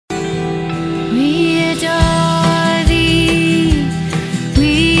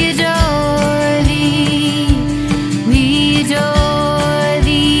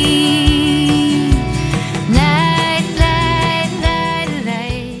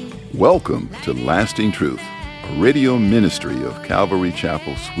Welcome to Lasting Truth, a radio ministry of Calvary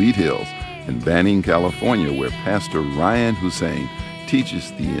Chapel, Sweet Hills in Banning, California, where Pastor Ryan Hussein teaches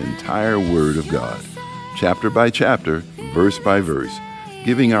the entire Word of God, chapter by chapter, verse by verse,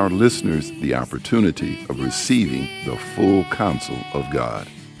 giving our listeners the opportunity of receiving the full counsel of God.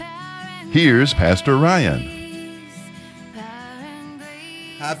 Here's Pastor Ryan.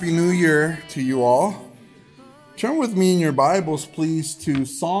 Happy New Year to you all. Turn with me in your Bibles, please, to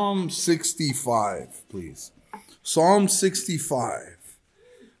Psalm 65, please. Psalm 65.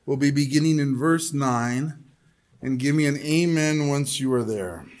 We'll be beginning in verse 9, and give me an amen once you are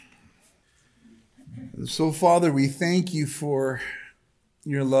there. And so, Father, we thank you for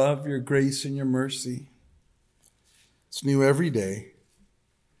your love, your grace, and your mercy. It's new every day,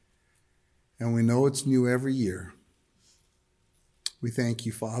 and we know it's new every year. We thank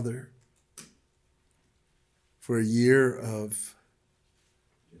you, Father, for a year of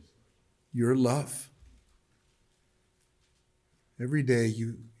your love. Every day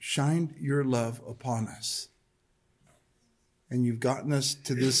you shined your love upon us. And you've gotten us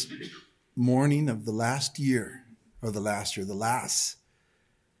to this morning of the last year, or the last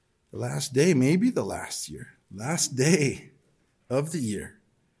day, maybe the last year, last day of the year.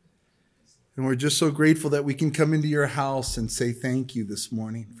 And we're just so grateful that we can come into your house and say thank you this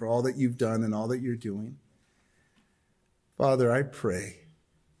morning for all that you've done and all that you're doing. Father, I pray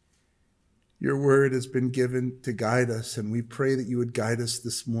your word has been given to guide us, and we pray that you would guide us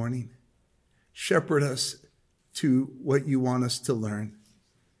this morning. Shepherd us to what you want us to learn.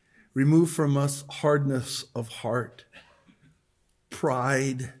 Remove from us hardness of heart,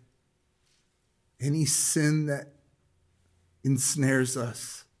 pride, any sin that ensnares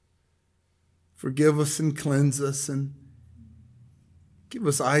us. Forgive us and cleanse us, and give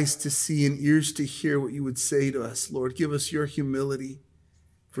us eyes to see and ears to hear what you would say to us, Lord. Give us your humility,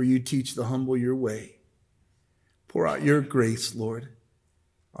 for you teach the humble your way. Pour out your grace, Lord,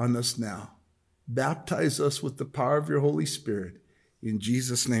 on us now. Baptize us with the power of your Holy Spirit. In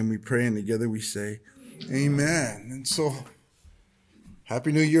Jesus' name we pray, and together we say, amen. And so,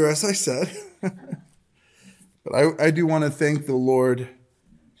 Happy New Year, as I said. But I do want to thank the Lord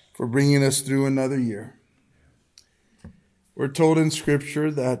for bringing us through another year. We're told in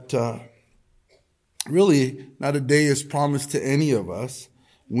Scripture that really not a day is promised to any of us.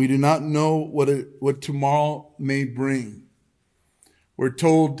 We do not know what tomorrow may bring. We're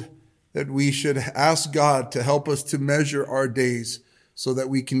told that we should ask God to help us to measure our days so that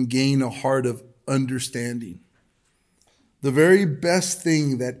we can gain a heart of understanding. The very best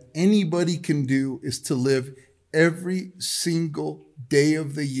thing that anybody can do is to live every single day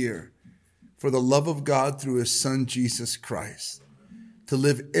of the year for the love of God through his Son, Jesus Christ. To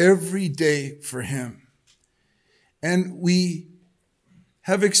live every day for him. And we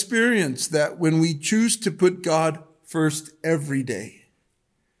have experienced that when we choose to put God first every day,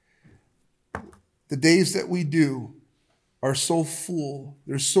 the days that we do are so full,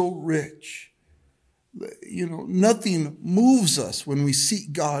 they're so rich. You know, nothing moves us when we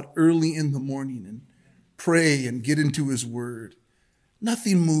seek God early in the morning and pray and get into his word.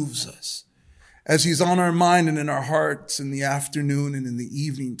 Nothing moves us as he's on our mind and in our hearts in the afternoon and in the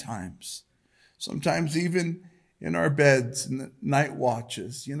evening times. Sometimes even in our beds in the night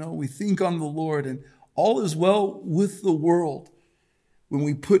watches, we think on the Lord, and all is well with the world when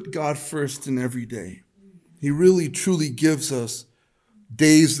we put God first in every day. He really, truly gives us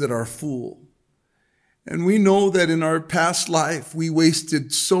days that are full. And we know that in our past life, we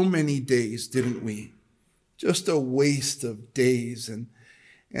wasted so many days, didn't we? Just a waste of days and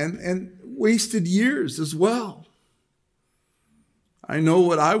wasted years as well. I know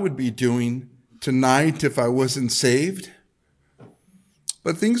what I would be doing tonight if I wasn't saved.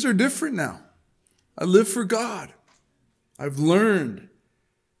 But things are different now. I live for God. I've learned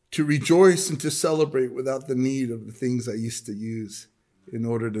to rejoice and to celebrate without the need of the things I used to use in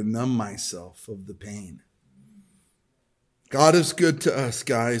order to numb myself of the pain. God is good to us,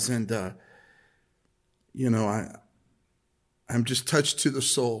 guys, and I'm just touched to the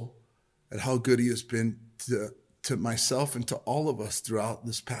soul at how good he has been to myself and to all of us throughout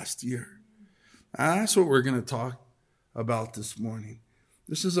this past year. And that's what we're going to talk about this morning.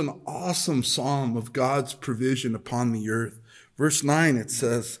 This is an awesome psalm of God's provision upon the earth. Verse 9, it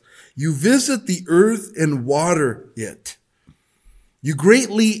says, "You visit the earth and water it. You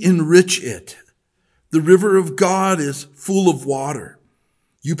greatly enrich it. The river of God is full of water.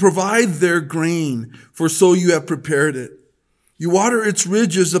 You provide their grain, for so you have prepared it. You water its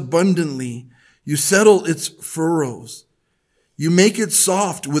ridges abundantly. You settle its furrows. You make it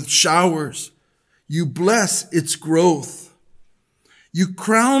soft with showers. You bless its growth. You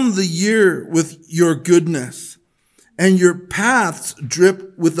crown the year with your goodness, and your paths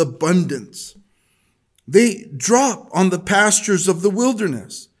drip with abundance. They drop on the pastures of the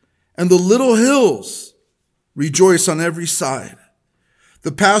wilderness, and the little hills rejoice on every side.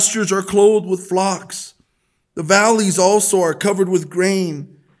 The pastures are clothed with flocks. The valleys also are covered with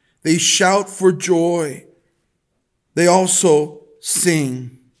grain. They shout for joy. They also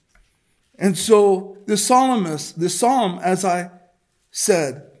sing. And so the psalm, as I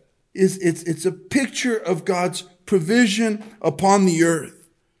said, it's a picture of God's provision upon the earth.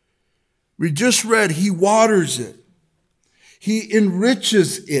 We just read, he waters it. He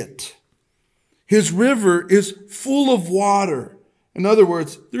enriches it. His river is full of water. In other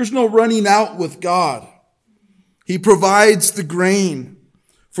words, there's no running out with God. He provides the grain,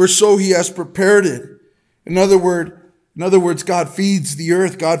 for so he has prepared it. In other words, God feeds the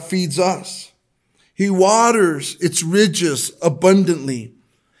earth. God feeds us. He waters its ridges abundantly.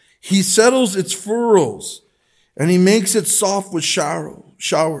 He settles its furrows, and he makes it soft with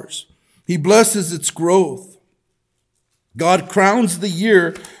showers. He blesses its growth. God crowns the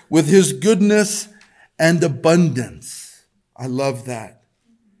year with his goodness and abundance. I love that.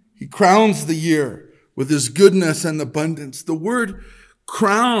 He crowns the year with his goodness and abundance. The word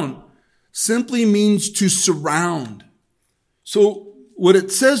crown simply means to surround. So what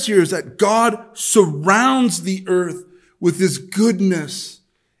it says here is that God surrounds the earth with his goodness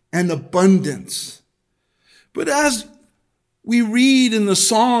and abundance. But as we read in the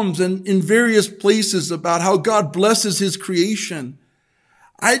Psalms and in various places about how God blesses his creation,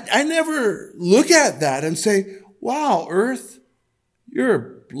 I never look at that and say, wow, earth,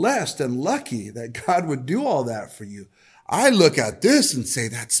 you're blessed and lucky that God would do all that for you. I look at this and say,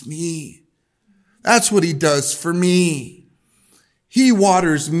 that's me. That's what he does for me. He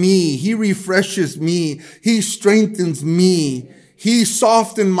waters me. He refreshes me. He strengthens me. He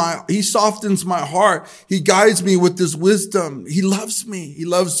softens my heart. He guides me with his wisdom. He loves me. He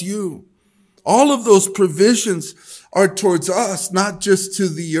loves you. All of those provisions are towards us, not just to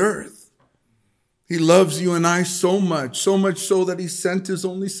the earth. He loves you and I so much so that he sent his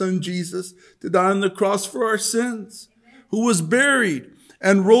only son, Jesus, to die on the cross for our sins, who was buried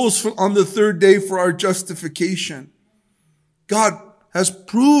and rose on the third day for our justification. God has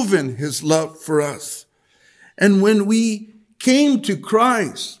proven his love for us. And when we came to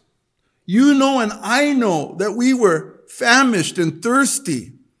Christ, you know and I know that we were famished and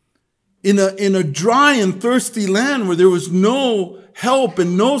thirsty in a dry and thirsty land where there was no help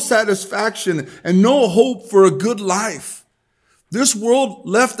and no satisfaction and no hope for a good life. This world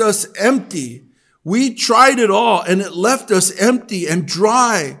left us empty. We tried it all and it left us empty and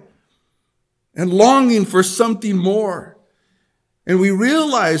dry and longing for something more. And we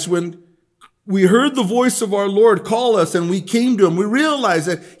realized when we heard the voice of our Lord call us and we came to him, we realized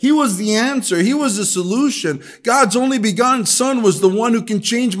that he was the answer. He was the solution. God's only begotten son was the one who can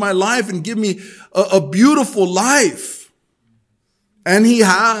change my life and give me a beautiful life. And he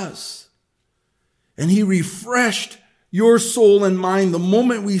has. And he refreshed your soul and mine the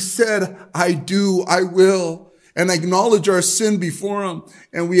moment we said, I do, I will, and acknowledge our sin before him.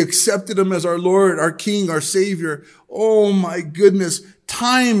 And we accepted him as our Lord, our King, our Savior. Oh my goodness.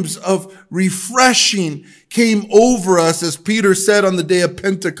 Times of refreshing came over us, as Peter said on the day of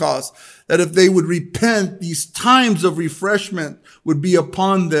Pentecost, that if they would repent, these times of refreshment would be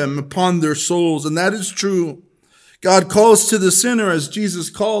upon them, upon their souls. And that is true. God calls to the sinner as Jesus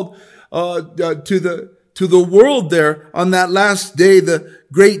called to the world there on that last day, the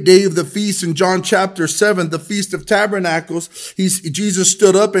great day of the feast in John chapter 7, the Feast of Tabernacles. Jesus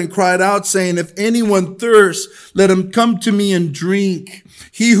stood up and cried out saying, if anyone thirsts, let him come to me and drink.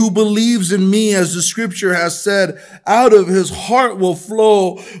 He who believes in me, as the scripture has said, out of his heart will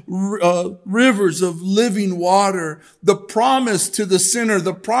flow rivers of living water. The promise to the sinner,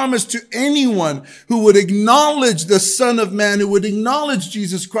 the promise to anyone who would acknowledge the Son of Man, who would acknowledge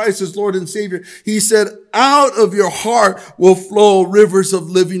Jesus Christ as Lord and Savior. He said, out of your heart will flow rivers of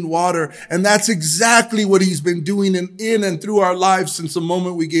living water. And that's exactly what he's been doing in and through our lives since the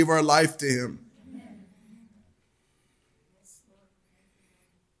moment we gave our life to him.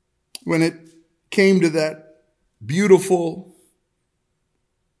 When it came to that beautiful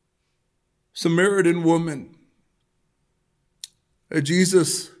Samaritan woman,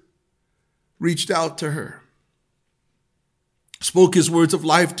 Jesus reached out to her, spoke his words of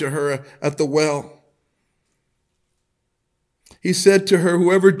life to her at the well. He said to her,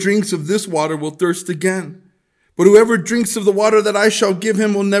 whoever drinks of this water will thirst again. But whoever drinks of the water that I shall give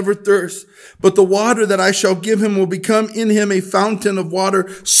him will never thirst. But the water that I shall give him will become in him a fountain of water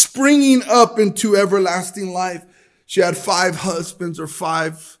springing up into everlasting life. She had 5 husbands or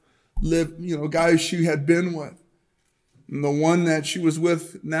 5 guys she had been with. And the one that she was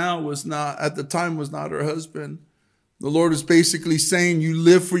with now was not her husband. The Lord is basically saying, you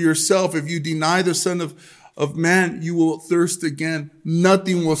live for yourself. If you deny the Son of Man, you will thirst again.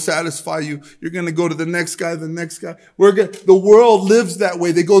 Nothing will satisfy you. You're going to go to the next guy. The world lives that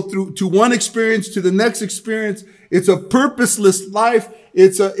way. They go to one experience to the next experience. It's a purposeless life.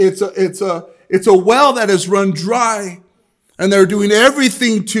 It's a well that has run dry. And they're doing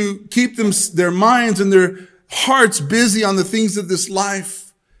everything to keep their minds and their hearts busy on the things of this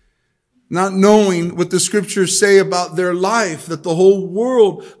life, not knowing what the scriptures say about their life, that the whole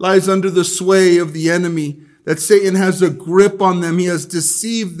world lies under the sway of the enemy, that Satan has a grip on them. He has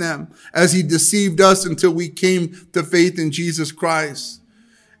deceived them as he deceived us until we came to faith in Jesus Christ.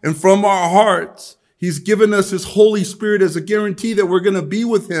 And from our hearts, he's given us his Holy Spirit as a guarantee that we're going to be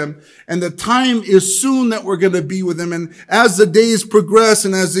with him. And the time is soon that we're going to be with him. And as the days progress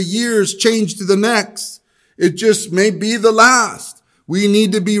and as the years change to the next, it just may be the last. We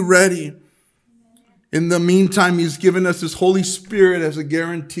need to be ready. In the meantime, he's given us his Holy Spirit as a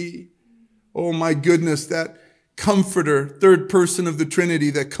guarantee. Oh my goodness, that comforter, third person of the Trinity,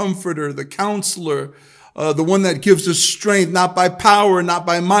 the comforter, the counselor, the one that gives us strength, not by power, not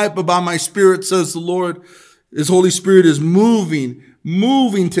by might, but by my spirit, says the Lord. His Holy Spirit is moving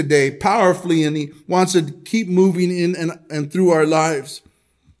today powerfully, and he wants to keep moving in and through our lives.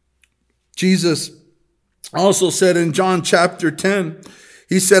 Jesus also said in John chapter 10,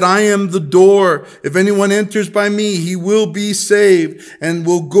 he said, I am the door. If anyone enters by me, he will be saved and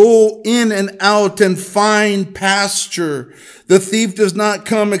will go in and out and find pasture. The thief does not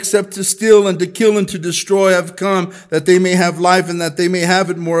come except to steal and to kill and to destroy. I have come that they may have life and that they may have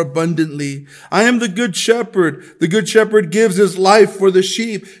it more abundantly. I am the good shepherd. The good shepherd gives his life for the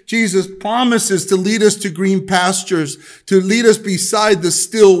sheep. Jesus promises to lead us to green pastures, to lead us beside the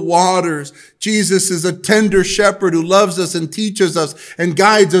still waters. Jesus is a tender shepherd who loves us and teaches us and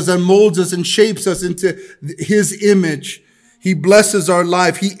guides us and molds us and shapes us into his image. He blesses our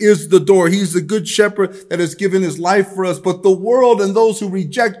life. He is the door. He's the good shepherd that has given his life for us. But the world and those who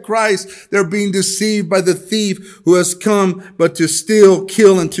reject Christ, they're being deceived by the thief who has come but to steal,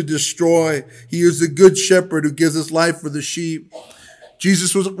 kill, and to destroy. He is the good shepherd who gives his life for the sheep.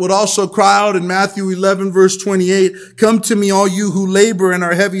 Jesus would also cry out in Matthew 11, verse 28, come to me, all you who labor and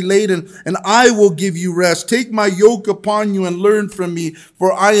are heavy laden, and I will give you rest. Take my yoke upon you and learn from me,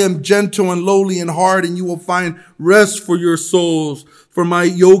 for I am gentle and lowly in heart, and you will find rest for your souls. For my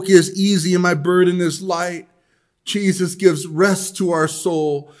yoke is easy and my burden is light. Jesus gives rest to our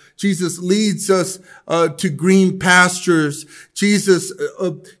soul. Jesus leads us to green pastures. Jesus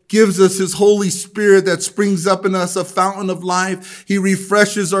gives us his Holy Spirit that springs up in us, a fountain of life. He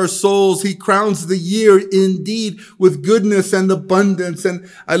refreshes our souls. He crowns the year indeed with goodness and abundance. And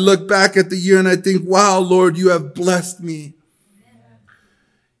I look back at the year and I think, wow, Lord, you have blessed me.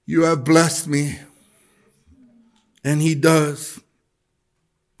 You have blessed me. And he does.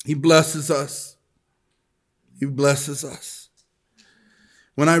 He blesses us. He blesses us.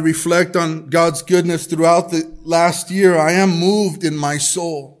 When I reflect on God's goodness throughout the last year, I am moved in my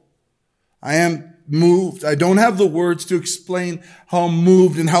soul. I am moved. I don't have the words to explain how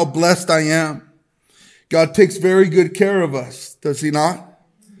moved and how blessed I am. God takes very good care of us, does he not?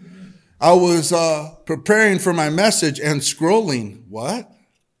 I was preparing for my message and scrolling. What?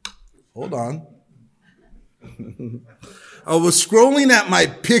 Hold on. I was scrolling at my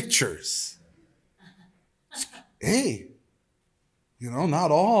pictures. Hey, not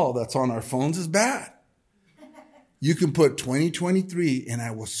all that's on our phones is bad. You can put 2023, and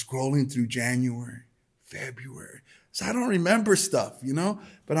I was scrolling through January, February. So I don't remember stuff,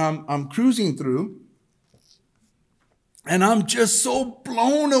 but I'm cruising through, and I'm just so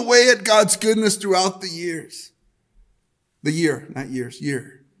blown away at God's goodness throughout the years. The year, not years,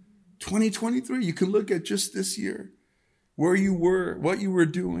 year. 2023, you can look at just this year, where you were, what you were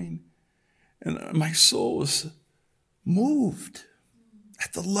doing. And my soul was moved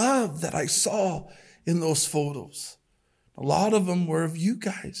at the love that I saw in those photos. A lot of them were of you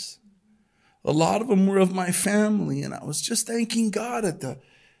guys. A lot of them were of my family. And I was just thanking God at the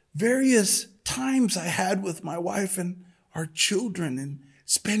various times I had with my wife and our children and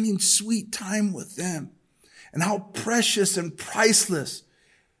spending sweet time with them. And how precious and priceless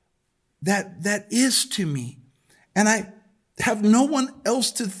that is to me. And I have no one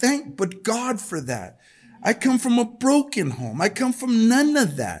else to thank but God for that. I come from a broken home. I come from none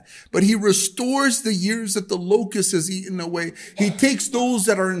of that. But he restores the years that the locust has eaten away. He takes those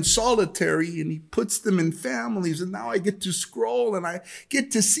that are in solitary and he puts them in families. And now I get to scroll and I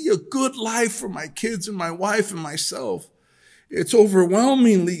get to see a good life for my kids and my wife and myself. It's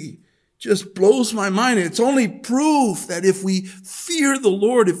overwhelmingly just blows my mind. It's only proof that if we fear the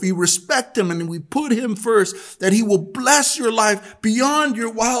Lord, if we respect him and we put him first, that he will bless your life beyond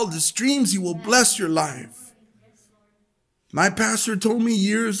your wildest dreams. He will bless your life. My pastor told me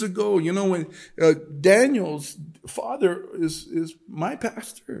years ago, when Daniel's father is my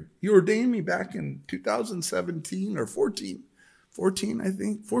pastor. He ordained me back in 2017 or 14. 14, I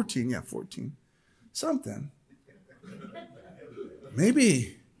think. 14, yeah, 14. Something.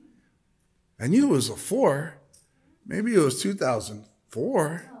 Maybe. I knew it was a 4. Maybe it was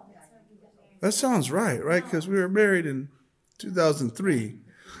 2004. That sounds right? Because we were married in 2003.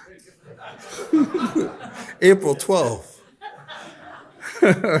 April 12th.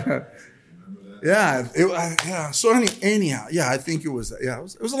 Yeah. So anyhow, I think it was. Yeah,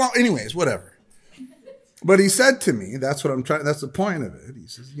 it was a lot. Anyways, whatever. But he said to me, that's what I'm trying. That's the point of it. He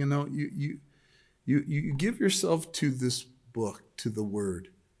says, you give yourself to this book, to the Word.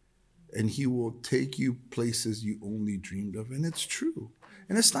 And he will take you places you only dreamed of. And it's true.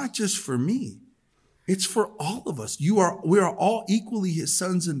 And it's not just for me. It's for all of us. We are all equally his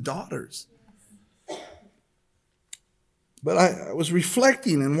sons and daughters. But I was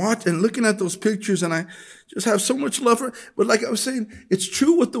reflecting and looking at those pictures, and I just have so much love for it. But like I was saying, it's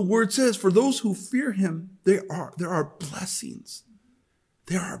true what the word says. For those who fear him, there are blessings.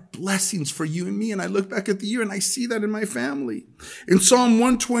 There are blessings for you and me. And I look back at the year and I see that in my family. In Psalm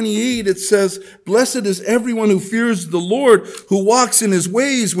 128, it says, "Blessed is everyone who fears the Lord, who walks in his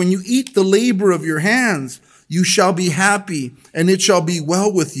ways. When you eat the labor of your hands, you shall be happy, and it shall be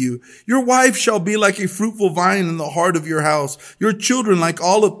well with you. Your wife shall be like a fruitful vine in the heart of your house, your children like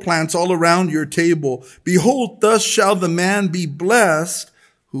olive plants all around your table. Behold, thus shall the man be blessed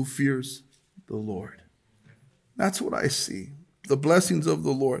who fears the Lord." That's what I see. The blessings of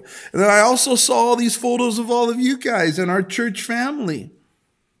the Lord. And then I also saw all these photos of all of you guys and our church family.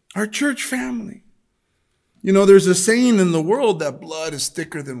 Our church family. There's a saying in the world that blood is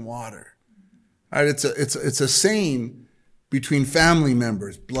thicker than water. Right? It's a saying between family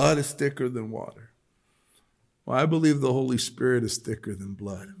members. Blood is thicker than water. Well, I believe the Holy Spirit is thicker than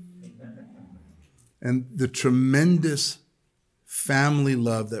blood. And the tremendous family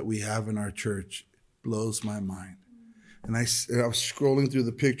love that we have in our church blows my mind. And I was scrolling through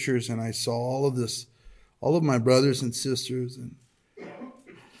the pictures and I saw all of my brothers and sisters. And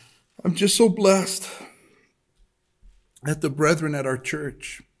I'm just so blessed at the brethren at our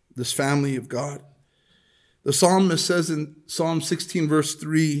church, this family of God. The psalmist says in Psalm 16, verse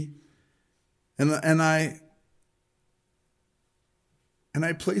 3, and I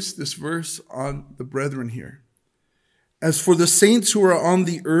place this verse on the brethren here. "As for the saints who are on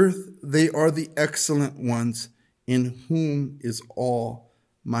the earth, they are the excellent ones, in whom is all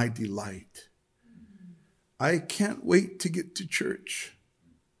my delight." I can't wait to get to church,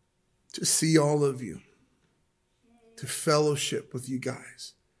 to see all of you, to fellowship with you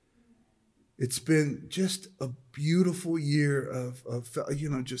guys. It's been just a beautiful year of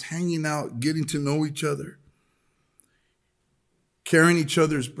just hanging out, getting to know each other, carrying each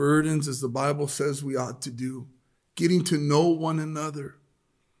other's burdens as the Bible says we ought to do, getting to know one another.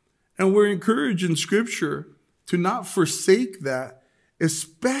 And we're encouraged in Scripture to not forsake that,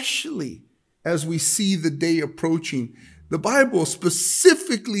 especially as we see the day approaching. The Bible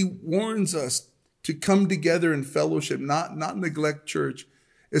specifically warns us to come together in fellowship, not neglect church,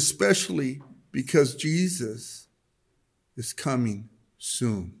 especially because Jesus is coming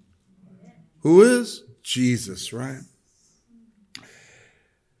soon. Who is? Jesus, right?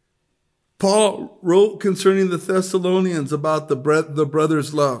 Paul wrote concerning the Thessalonians about the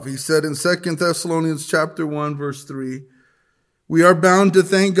brothers' love. He said in 2 Thessalonians chapter 1, verse 3, "We are bound to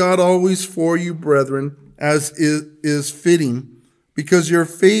thank God always for you, brethren, as is fitting, because your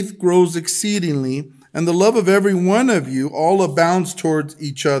faith grows exceedingly, and the love of every one of you all abounds towards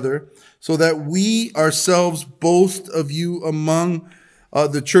each other, so that we ourselves boast of you among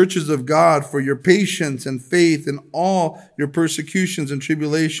the churches of God for your patience and faith in all your persecutions and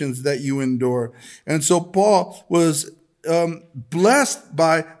tribulations that you endure." And so Paul was blessed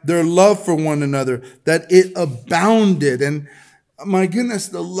by their love for one another, that it abounded. And my goodness,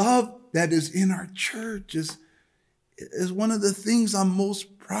 the love that is in our church is one of the things I'm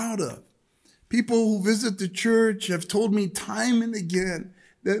most proud of. People who visit the church have told me time and again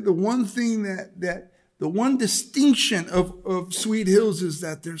that the one thing the one distinction of Sweet Hills is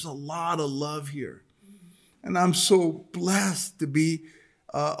that there's a lot of love here. And I'm so blessed to be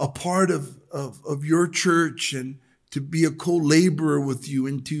a part of your church and to be a co-laborer with you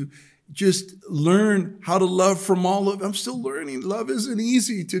and to just learn how to love from all of. I'm still learning. Love isn't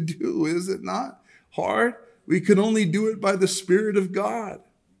easy to do, is it not? Hard. We can only do it by the Spirit of God.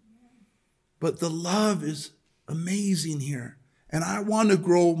 But the love is amazing here. And I want to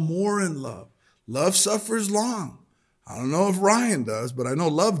grow more in love. Love suffers long. I don't know if Ryan does, but I know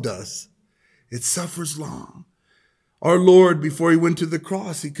love does. It suffers long. Our Lord, before he went to the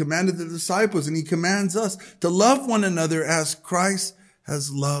cross, he commanded the disciples and he commands us to love one another as Christ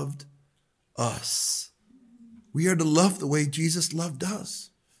has loved us. We are to love the way Jesus loved us.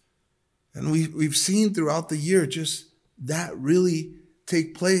 And we've seen throughout the year just that really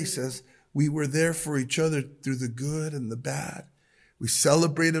take place as we were there for each other through the good and the bad. We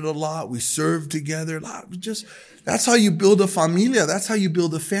celebrated a lot. We served together a lot. That's how you build a familia. That's how you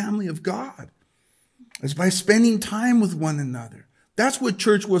build a family of God. It's by spending time with one another. That's what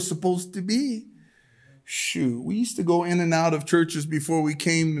church was supposed to be. Shoot, we used to go in and out of churches before we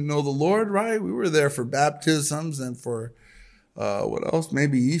came to know the Lord, right? We were there for baptisms and for, what else?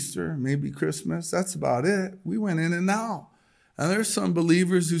 Maybe Easter, maybe Christmas. That's about it. We went in and out. And there's some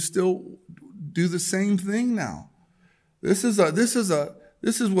believers who still do the same thing now. This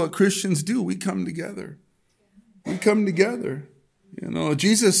is what Christians do. We come together. We come together. You know,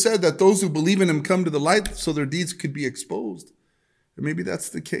 Jesus said that those who believe in him come to the light so their deeds could be exposed. And maybe that's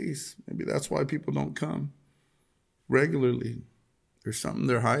the case. Maybe that's why people don't come regularly. There's something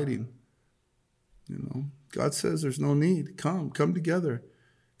they're hiding. You know, God says there's no need. Come together.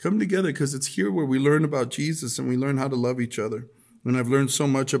 Come together because it's here where we learn about Jesus and we learn how to love each other. And I've learned so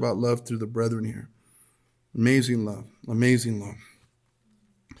much about love through the brethren here. Amazing love. Amazing love.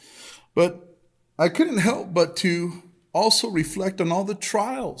 But I couldn't help but to also reflect on all the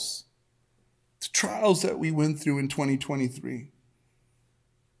trials that we went through in 2023.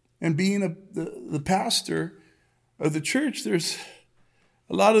 And being the pastor of the church, there's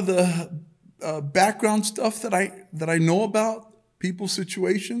a lot of the background stuff that I know about people's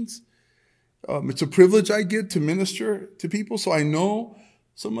situations. It's a privilege I get to minister to people, so I know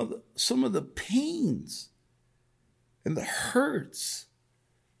some of the pains and the hurts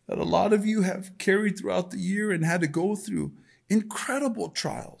that a lot of you have carried throughout the year and had to go through incredible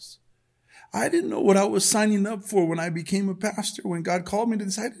trials. I didn't know what I was signing up for when I became a pastor. When God called me to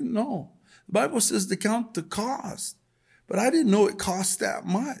this, I didn't know. The Bible says to count the cost, but I didn't know it cost that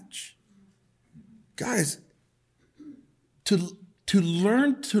much. Guys, to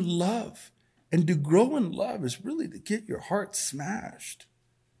learn to love and to grow in love is really to get your heart smashed.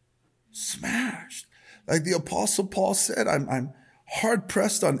 Smashed. Like the Apostle Paul said, I'm hard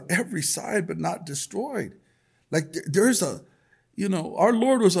pressed on every side, but not destroyed. Like there's our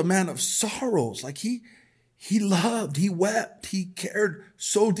Lord was a man of sorrows. Like he loved, he wept, he cared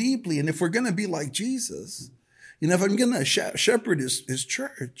so deeply. And if we're going to be like Jesus, if I'm going to shepherd his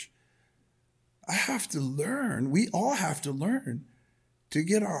church, I have to learn. We all have to learn to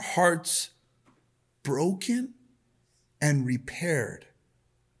get our hearts broken and repaired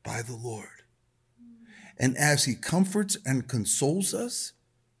by the Lord. And as he comforts and consoles us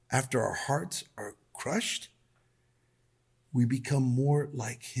after our hearts are crushed, we become more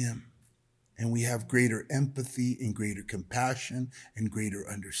like him. And we have greater empathy and greater compassion and greater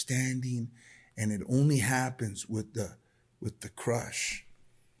understanding. And it only happens with the crush.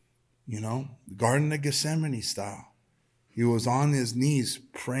 The Garden of Gethsemane style. He was on his knees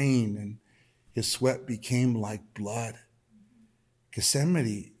praying and his sweat became like blood.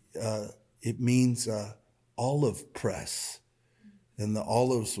 Gethsemane, it means olive press. And the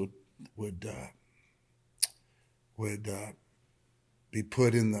olives would be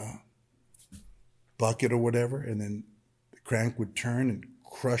put in the bucket or whatever, and then the crank would turn and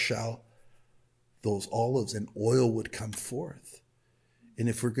crush out those olives and oil would come forth. And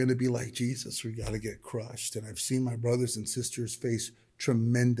if we're going to be like Jesus, we got to get crushed. And I've seen my brothers and sisters face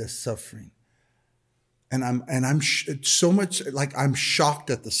tremendous suffering. And I'm so much like I'm shocked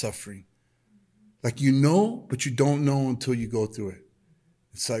at the suffering. Like but you don't know until you go through it.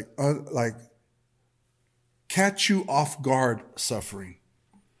 It's like catch you off guard suffering.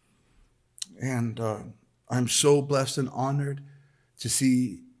 And I'm so blessed and honored to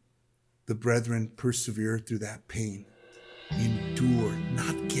see the brethren persevere through that pain, endure,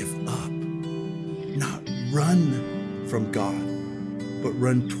 not give up, not run from God, but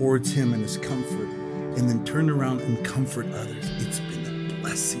run towards him and his comfort, and then turn around and comfort others. It's been a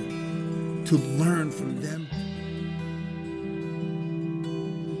blessing to learn from them.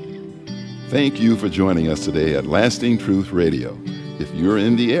 Thank you for joining us today at Lasting Truth Radio. If you're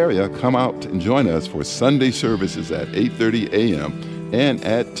in the area, come out and join us for Sunday services at 8:30 a.m. and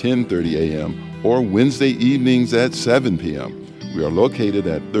at 10:30 a.m. or Wednesday evenings at 7 p.m. We are located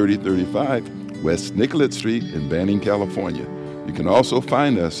at 3035 West Nicollet Street in Banning, California. You can also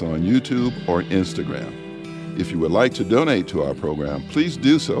find us on YouTube or Instagram. If you would like to donate to our program, please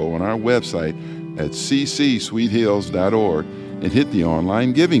do so on our website at ccsweethills.org and hit the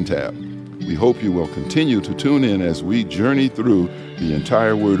online giving tab. We hope you will continue to tune in as we journey through the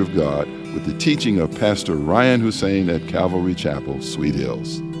entire Word of God with the teaching of Pastor Ryan Hussein at Calvary Chapel, Sweet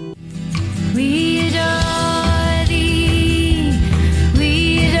Hills. We adore